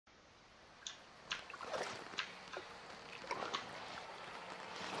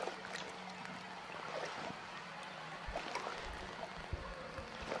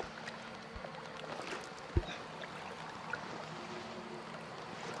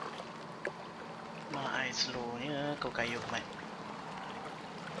slownya kau kayu mat.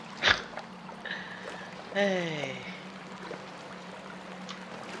 Hey,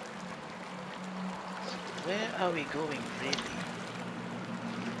 so where are we going really?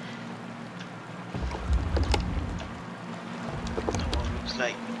 Oh, looks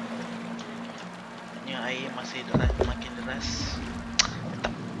like air masih deras, makin deras.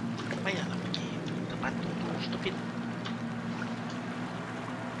 Tak payahlah pergi ke batu tu, stupid.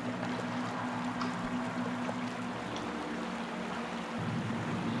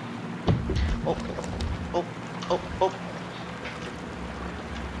 Oh, oh, oh, oh.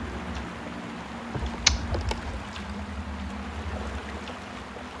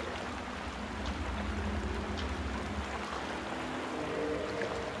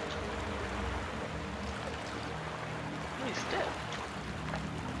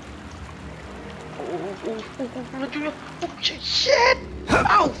 Shit!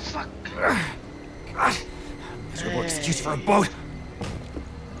 Oh, fuck! God! Miserable excuse for a boat!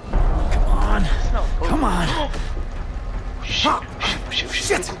 Come on! Come on! Shit!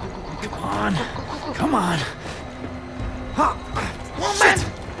 Shit! Come on! Come on! Come on, man!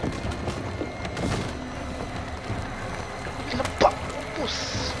 Lepak! Pus!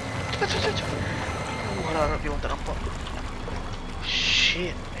 Cepat! Harap dia orang tak nampak.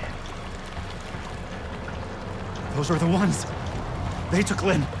 Shit, man. Those are the ones. They took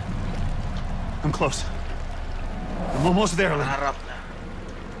Lynn. I'm close. I'm almost there, Lynn.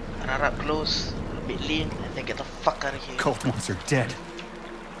 Harap close. A bit lean, and then get the fuck out of here. Cult ones are dead.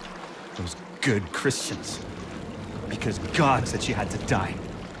 Those good Christians. Because God said she had to die.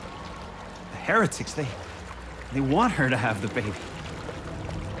 The heretics, they want her to have the baby.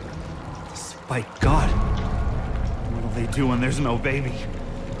 Despite God. What'll they do when there's no baby?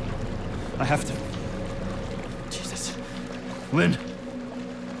 I have to... Jesus. Lynn.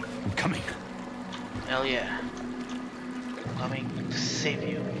 I'm coming. Hell yeah. I'm coming to save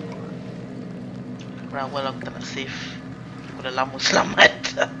you. Well, aku tak nak save. Aku dah lama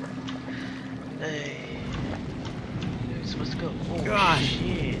selamat. Hey. We're supposed to go. Oh, God.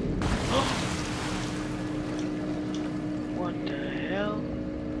 Shit. What the hell?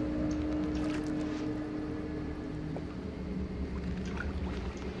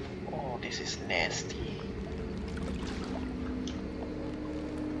 Oh, this is nasty.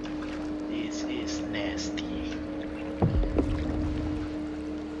 This is nasty.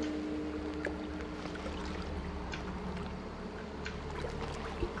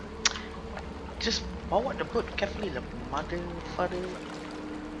 Just bawa the boat carefully lah, mother, father.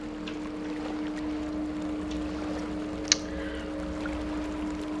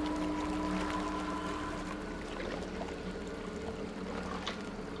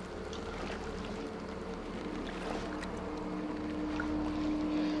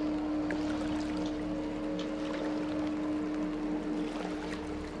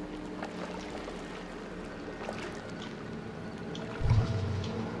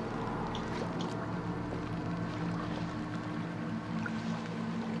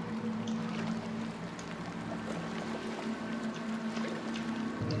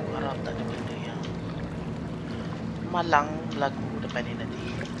 Tak ada benda yang malang berlaku depan ni nanti.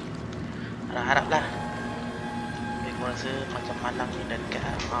 Harap-haraplah. Aku rasa macam malang ni dah dekat.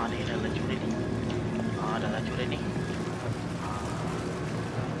 Ni dah laju dah ni. Dah laju dah ni.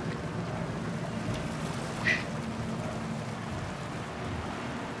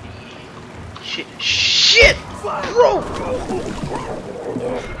 Shit! Bro!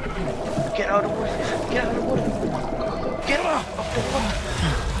 Get out of the water! Get out of the water! Get off the water!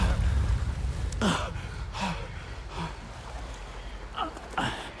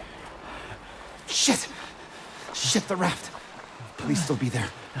 Shit, the raft. Please still be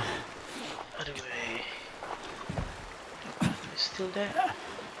there. Anyway, it's still there.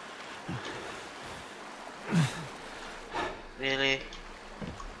 Really?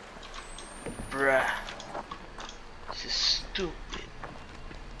 Bruh. This is stupid.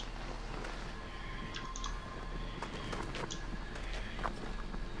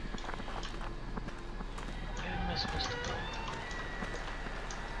 Where am I supposed to go?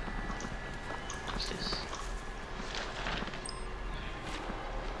 What's this?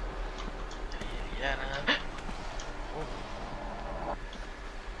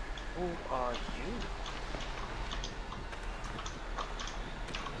 Who are you?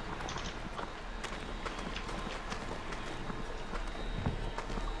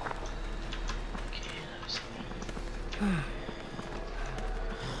 Okay, let's see.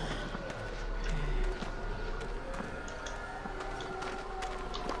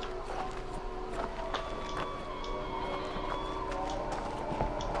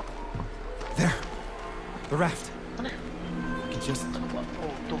 There. The raft. Mana? We can just Tak nampak.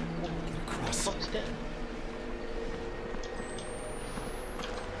 Oh, tu. get across. What's that?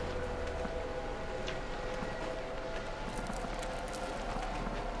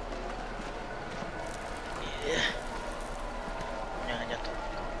 Yeah. Jangan jatuh.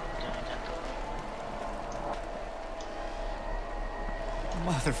 Jangan jatuh.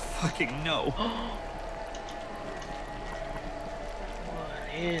 Motherfucking no. What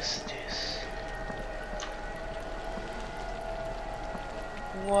is this?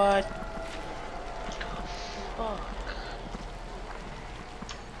 What the fuck?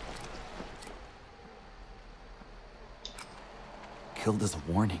 Killed as a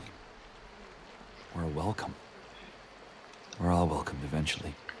warning. Or a welcome. We're all welcomed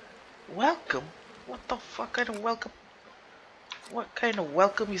eventually. Welcome? What the fuck kind of welcome? What kind of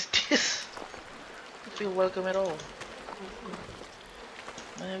welcome is this? I don't feel welcome at all.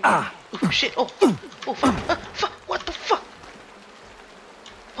 Oh shit! Oh fuck! Oh fuck! Fuck! What the fuck?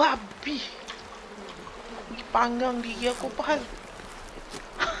 Babi! Pergi panggang diri aku apa hal?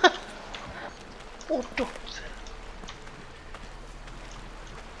 Bodoh!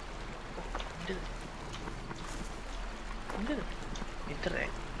 Benda tu?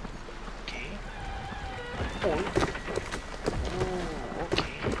 Interact. Okay. Pull. Oh,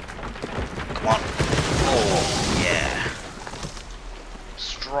 okay. Come on! Oh, yeah!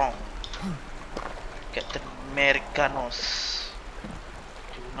 Strong. Captain Americanos.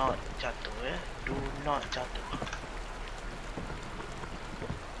 Do not jatuh, eh? Do not jatuh.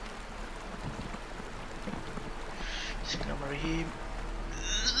 Bismillahirrahmanirrahim.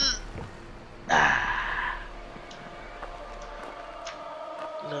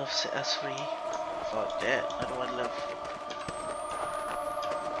 Love set us free. Fuck that. I don't want love.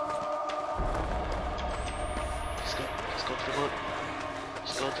 Let's go. Let's go to the boat.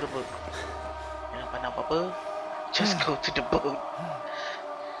 Just go to the boat. Jangan pandang apa-apa. Just go to the boat.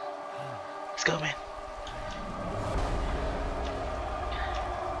 Let's go, man.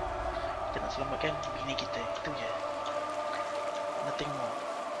 Kita nak selamatkan bini kita. Itu je. Nothing more.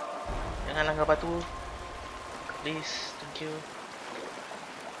 Jangan langgar batu. Please. Thank you.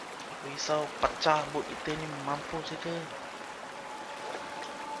 Risau pecah bot kita ni, mampus kita.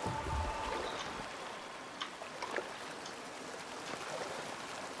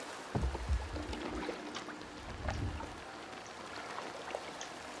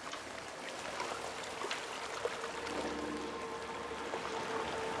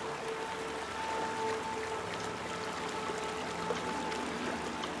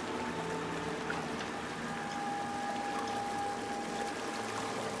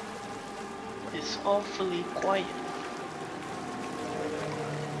 It's awfully quiet.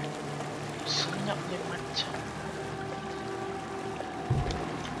 Senyapnya macam.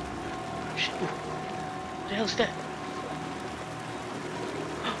 Shit. What the hell is that?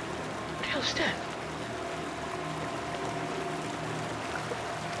 What the hell is that?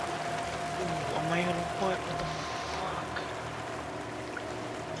 Amai lompat. What the fuck?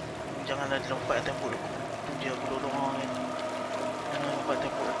 Janganlah dia lompat atas tembok aku. Tu je aku dorong kan. Jangan lompat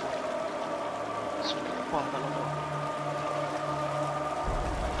tembok aku. Sumpah kalau mau.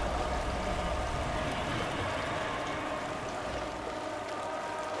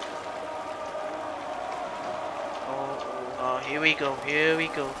 Oh, here we go, here we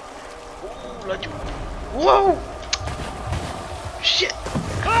go. Laju. Wow! Shit!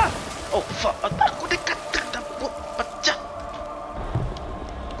 Ah! Oh fuck, aku dekat tembok pecah.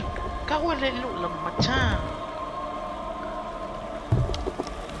 Kau elok lah macam.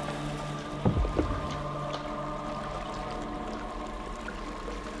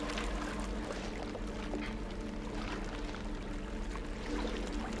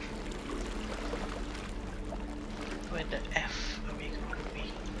 Where the F are we going to be?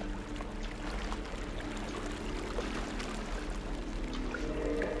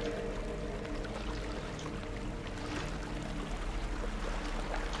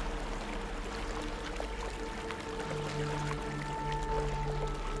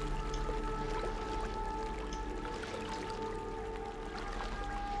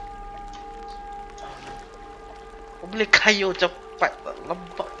 Boleh kayu cepat,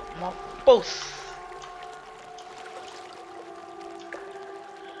 lambat, mampus.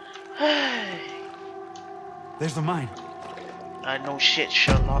 There's the mine. No shit,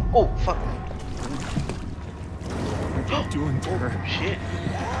 Sherlock. Oh, fuck. What are you doing to her? Shit.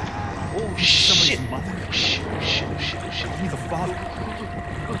 Oh, Somebody's shit. mother. Shit. Give me the father.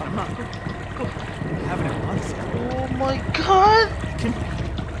 I'm not. Go. I haven't had months. Oh my god. I can.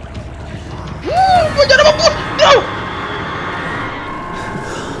 Woo! Jangan mampus! No!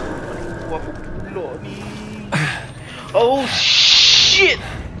 Aku pula ni. Oh shit.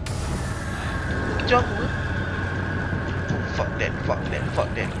 Kejar aku ke? Fuck that, fuck that, fuck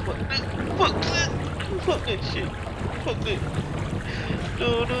that, fuck that, fuck that, fuck that shit, fuck that.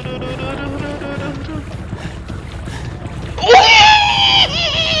 No.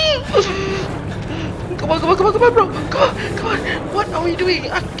 Come on, bro. Come on. What are we doing?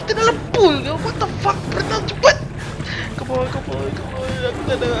 Kita dalam pool ke? What the fuck? Berenang cepat. Come on. Aku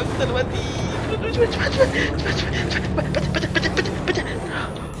tak ada mati. Cepat.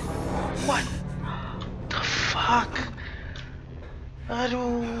 What the fuck?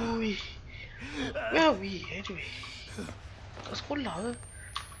 Aduh. Where are we anyway? Kat sekolah ke?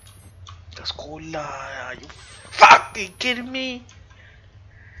 Kat sekolah. Are you fucking kidding me?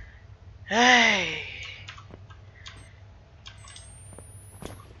 Hey.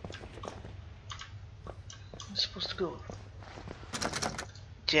 I'm supposed to go.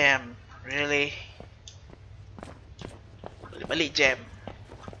 Jam, really? Balik jam.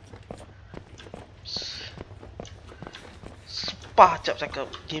 Sumpah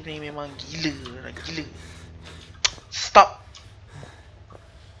cakap game ni memang gila. Stop.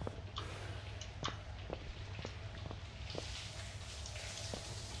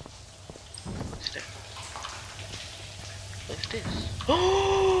 What's this?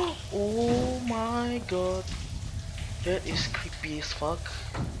 Oh my god. That is creepy as fuck.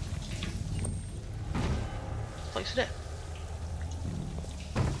 What is that?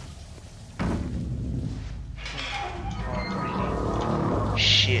 Oh, really?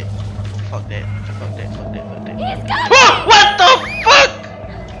 Shit. Fuck that. He's coming! Oh, what the fuck?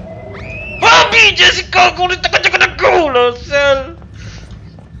 Babi Jessica, kau ni takkan cakap aku lah, sel.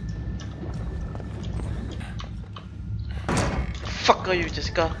 Fuck are you,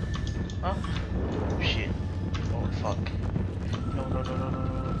 Jessica? Huh? Oh shit. Oh fuck. No.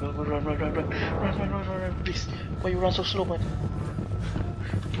 Run, please. Why you run so slow, man?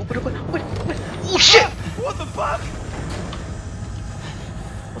 Open. Wait. Oh shit! What the fuck?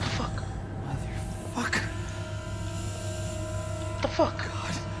 What the fuck? Motherfucker. What the fuck?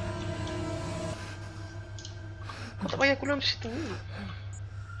 God. Kau tak payah aku dalam situ.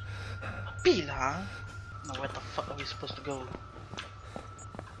 Api lah. Now where the fuck are we supposed to go?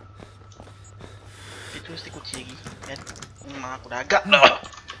 Itu mesti kunci lagi, kan? Aku dah agak dah.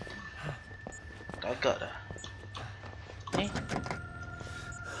 Ni.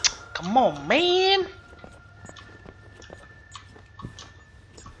 Come on, man.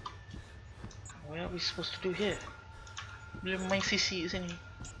 What are we supposed to do here? Boleh main CC kat sini.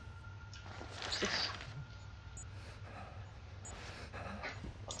 What's this?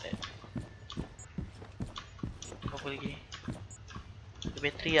 Apa lagi? Ada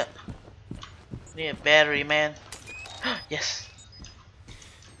bateri tak? Ni battery, man. Yes.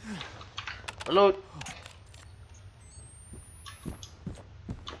 Hello.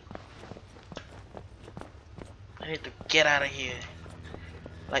 I need to get out of here,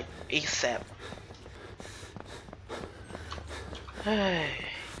 like ASAP.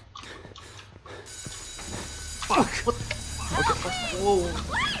 Hey. Fuck. What the fuck? Whoa.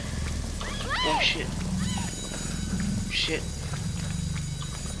 Oh shit.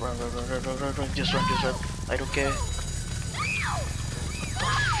 Run. Just run. I don't care. What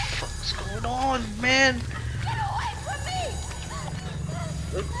the fuck's going on, man? Get away from me!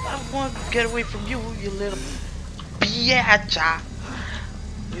 I want to get away from you, you little bitch. Here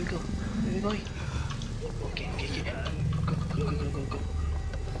we go. Okay. Go.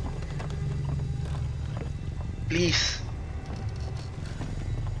 Please.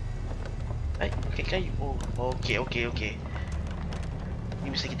 Okay, kayu. Oh, okay. Ni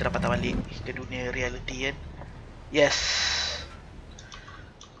mesti kita dapat balik ke dunia reality, kan? Yes.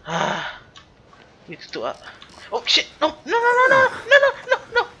 Ni tutup ah. Oh shit. No.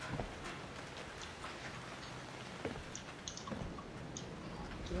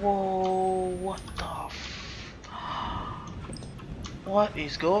 Whoa, what the what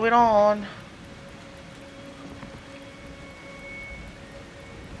is going on?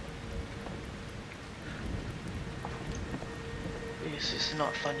 This is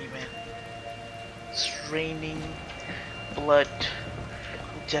not funny, man. It's raining blood.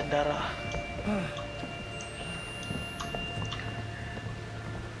 Hujan darah.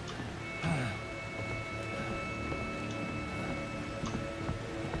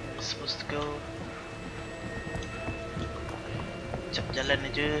 Supposed to go. Cap jalan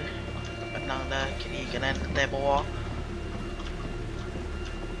aja. Tenang dah, kiri kanan lantai bawah.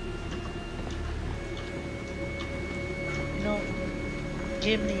 You know,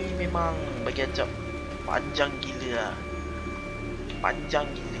 game ni memang bagi acap panjang gila lah.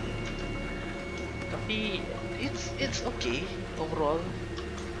 Tapi it's okay overall.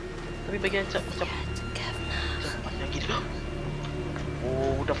 Tapi bagian macam panjang gitu.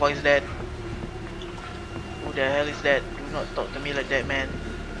 Oh, who the fuck is that? Who the hell is that? Do not talk to me like that, man.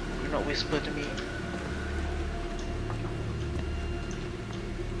 Do not whisper to me.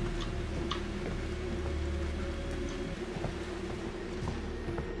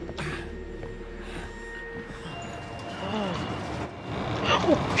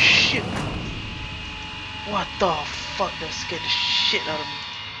 Oh shit! What the fuck? That scared the shit out of me.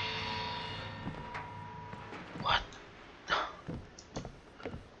 What?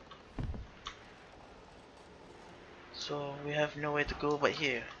 So we have nowhere to go but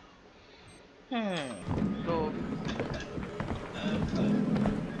here. Go.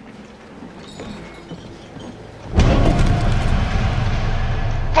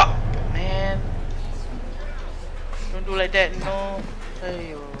 Fuck, man! Don't do like that, no.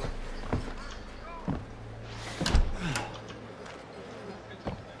 Ayo.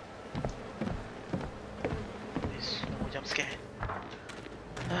 Please, no jump scare.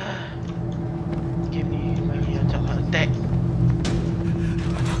 Give me bagi macam attack.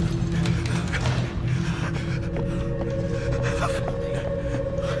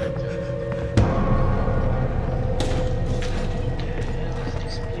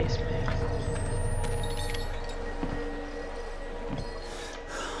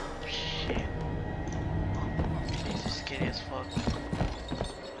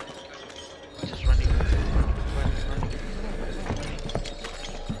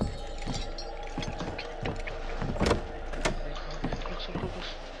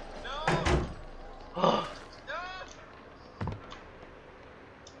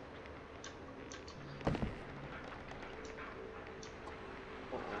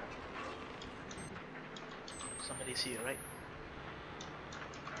 Somebody's here, right?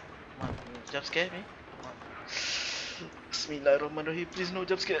 Come on, jump scare me. Come on. Bismillahirrahmanirrahim. Please no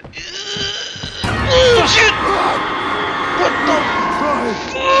jump scare. Oh shit! What the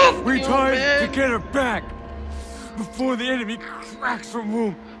fuck? We tried to get her back before the enemy cracks her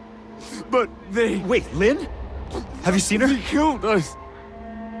womb, but they Wait, Lynn? Have you seen her? they killed us.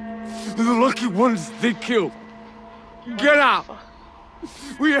 The lucky ones they killed. Get out!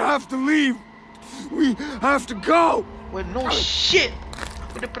 We have to leave. We have to go. Well, no shit.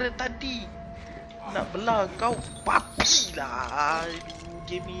 Aku daripada tadi nak belah kau papi lah. You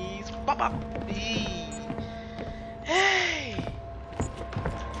give me papi. Hey.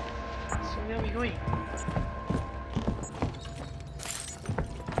 So where are we going?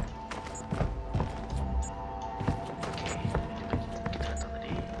 Okay, kita datang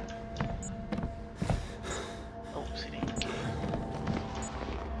tadi. Oh, sini. Okay.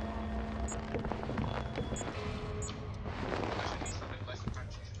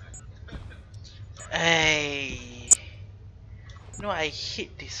 Hey, you know I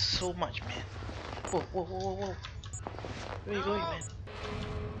hate this so much, man. Whoa, whoa, whoa, whoa, whoa. Where are you going, man?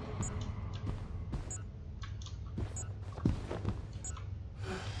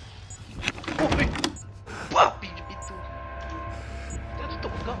 Oh, wait. Papi itu. Kita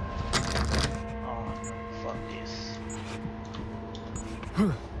tutup kau. Oh, no, fuck this.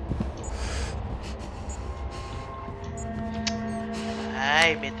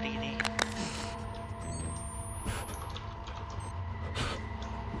 Hai, bateri ni.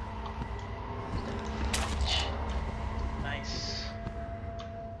 Nice.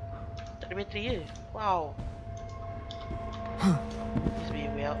 Tak ada bateri je. Wow. Please be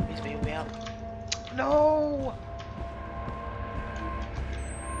way out. Please be way out. No.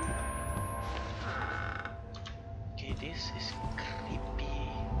 Okay, this is creepy.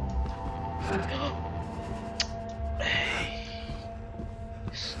 Hey.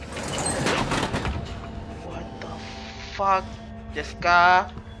 What the fuck,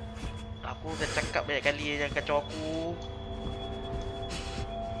 Jessica? Aku dah cakap banyak kali jangan kacau aku.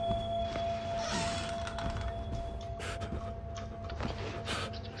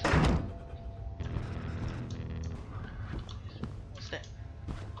 What's that?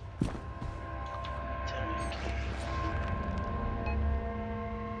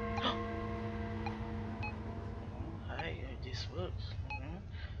 Hi, this works.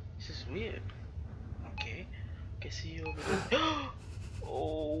 This is weird. Okay, okay, see you over there.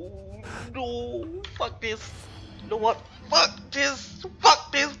 Oh no! Fuck this! You know what? Fuck this!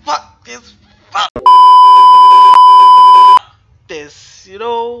 Fuck this! Fuck this! Fuck this! You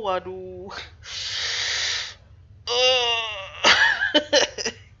know, aduh.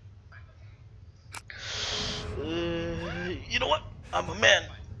 You know what? I'm a man.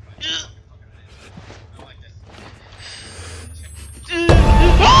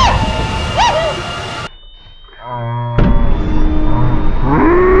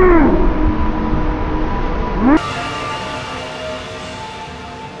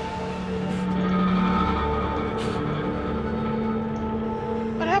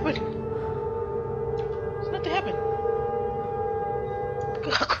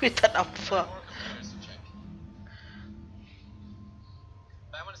 Gue tak nampak.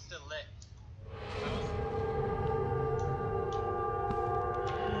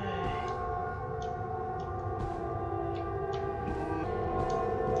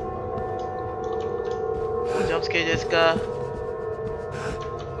 Jump scare, Jessica.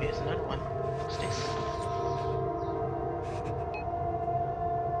 There's another one. What's this?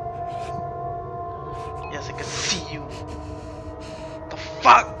 Yes, I can see you. The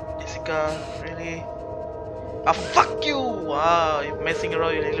fuck, Jessica? Really? Ah, fuck you! Wow, you're messing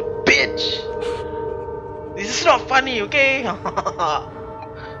around, you little bitch. This is not funny, okay? What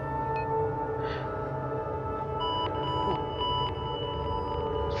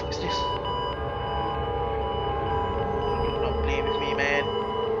is this? Do not play with me, man.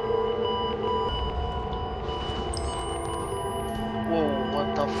 Whoa, what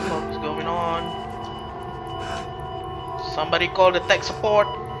the fuck is going on? Somebody call the tech support.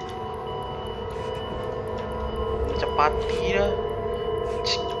 Macam party dah.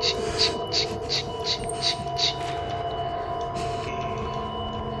 Okay.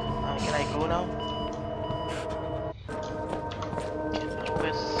 Can I go now?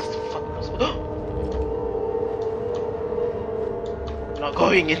 Where's the fuck? Not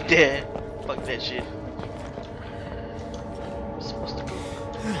going in there. Fuck that shit. I'm supposed to go.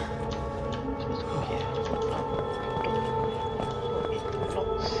 I'm supposed to go here.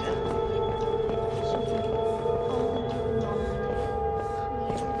 Blocks, yeah.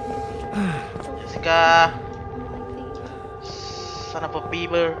 Jessica, son of a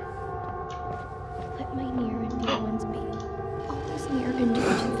beaver. Let my near and dear ones be. Always near and dear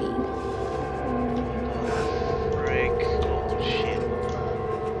to thee. Frick. Oh shit.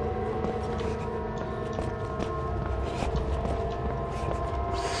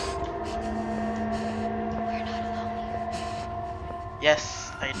 Yes,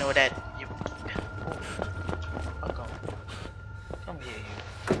 I know that. You. Oh, come here, you.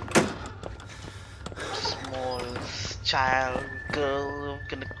 Small child, girl, I'm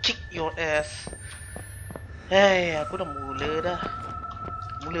gonna kick your ass. Hey, aku dah mula dah.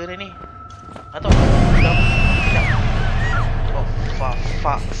 Mula dah ni. Atau dah. Oh, for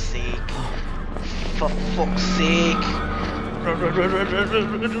fuck's sake. For fuck's sake. Oh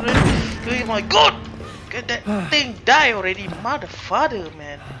my god! Get that thing die already, motherfucker,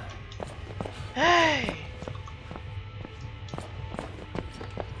 man. Hey.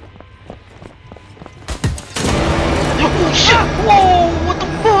 Oh shit! Whoa! What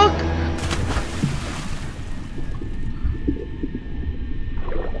the fuck?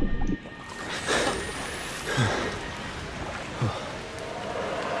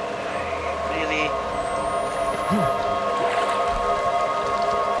 Really?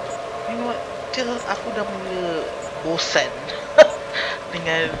 You know what? Aku dah mula bosan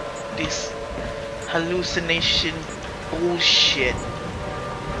dengan this hallucination bullshit.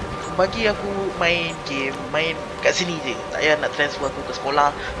 Bagi aku main game, main kat sini je. Tak payah nak transfer aku ke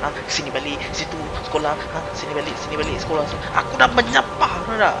sekolah. Sini balik, situ sekolah. Sini balik sekolah. Aku dah menyapah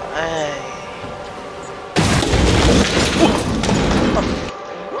dah.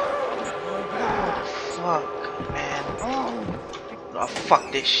 Fuck, man. Oh, fuck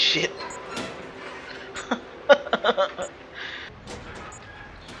this shit.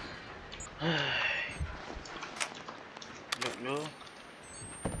 Look.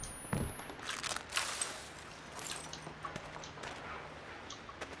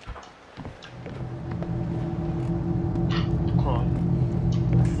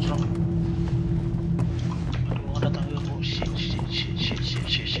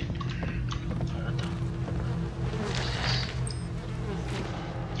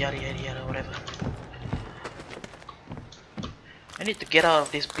 Yada, whatever. I need to get out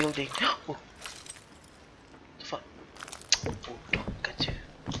of this building. Oh. The fuck? Oh, gotcha.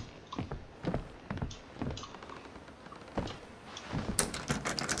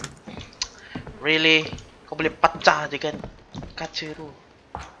 Really? Kau boleh pecah je kan kaca tu.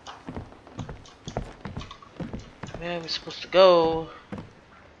 Where are we supposed to go?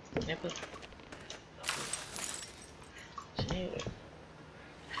 Ni apa? Sini.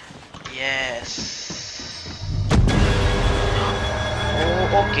 Yes.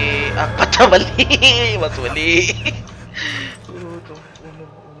 Oh, okay. Patah balik. Masuk balik. Oh no.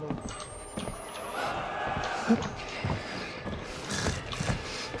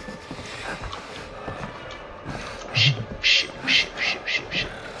 Shit.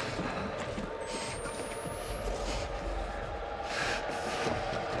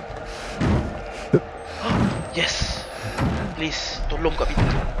 Yes. Please, tolong kat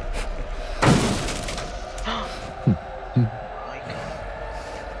pintu. Oh my god.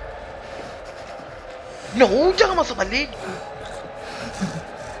 No, jangan masuk balik.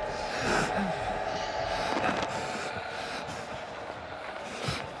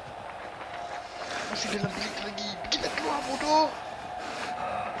 Masih dalam bilik lagi. Kita keluar bodoh.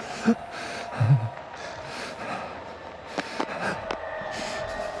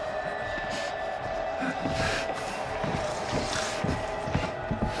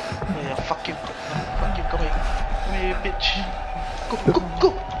 Yeah, fuck you. Fuck you, come here. Come here, bitch. Go, go, go,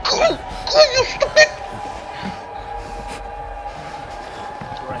 go! Go, you stupid!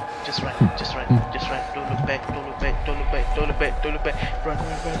 Run, just run, just run, just run. Don't look back, don't look back, don't look back, don't look back, don't look back. Run, run,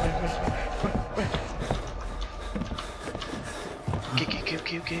 run, run, run, run, run.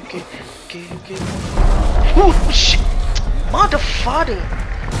 Okay. Oh, shit! Mother father!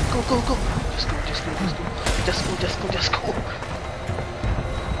 Go, go, go! Just go, just go, just go. Just go, just go, just go.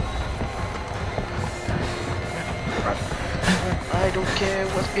 Run, run. I don't care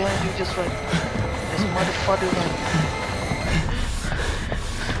what's behind you, just run. Just mother father run.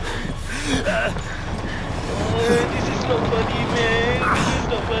 This is not funny, man. This is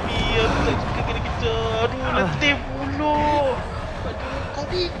not funny. Aku tak suka kena kejar. Aduh, nanti bulu. Aduh, kau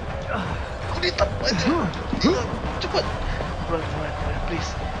ni tak aja. Cepat. Run,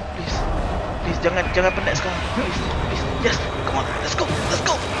 please. Please, jangan penat sekarang. Please. Yes, come on, let's go.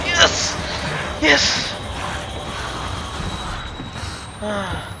 Yes. Okay.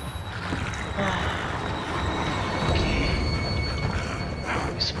 Where are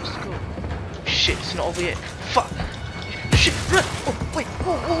we supposed to go? Shit, it's not over yet. Fuck. Shit, run. Oh, wait.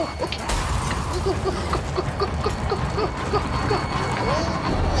 Oh, okay.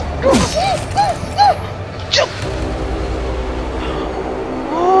 Go. Jump.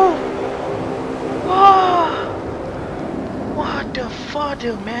 Oh. Wow. What the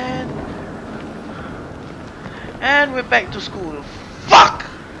father, man. And we're back to school. Fuck.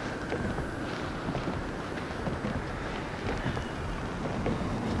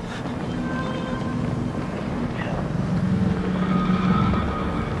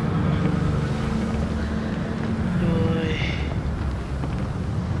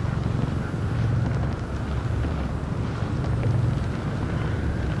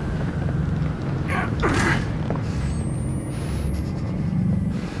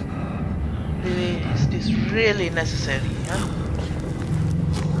 Is this really necessary, huh?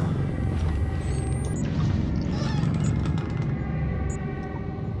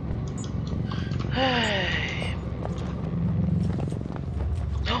 Hey.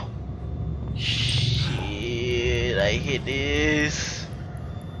 Oh. Shit, I hate this.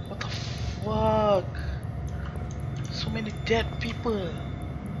 What the fuck? So many dead people.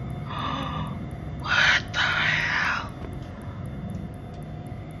 What the hell?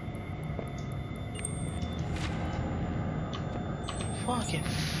 Fucking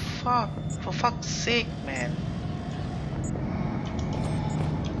fuck. For fuck's sake, man.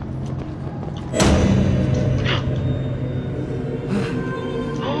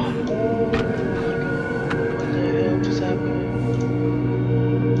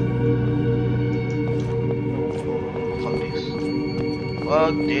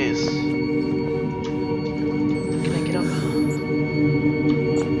 Fuck this. Can I get up?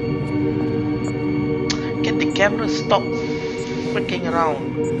 Can the camera stop freaking around?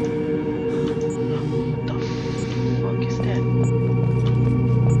 What the fuck is that?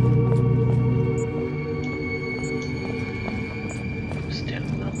 Is that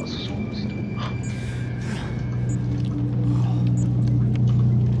kenapa semua situ?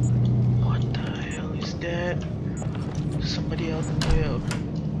 What the hell is that? Somebody out there.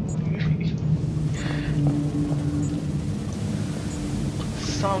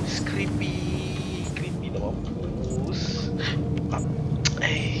 Sound is creepy na mampus.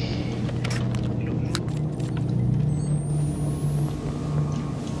 Hey.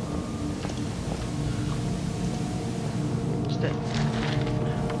 What's that?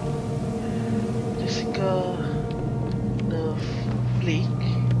 Jessica the Flake.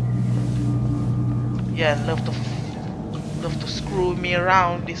 Yeah, love to screw me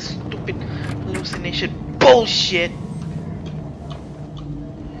around, this stupid hallucination bullshit.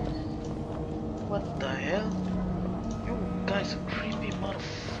 What the hell? You guys are creepy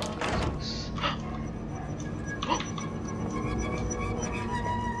motherfuckers.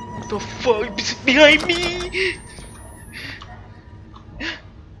 What the fuck is behind me?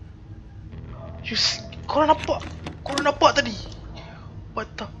 Korang nampak tadi?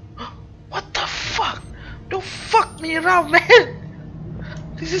 What the fuck? Don't fuck me around, man.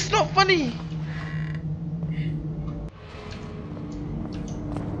 This is not funny.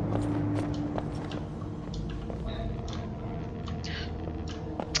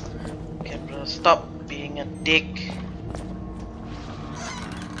 Camera, stop being dick.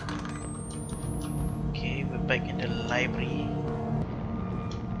 Okay, we're back in the library.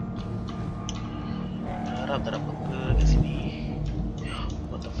 Harap tak ada apa-apa kat sini.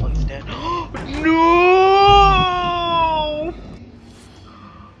 What the fuck is that? No!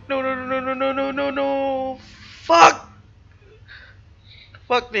 No, no, no, no, no, no, no, no! Fuck!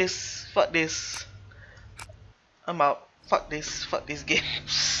 Fuck this. Fuck this. I'm out. Fuck this game.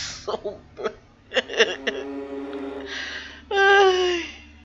 So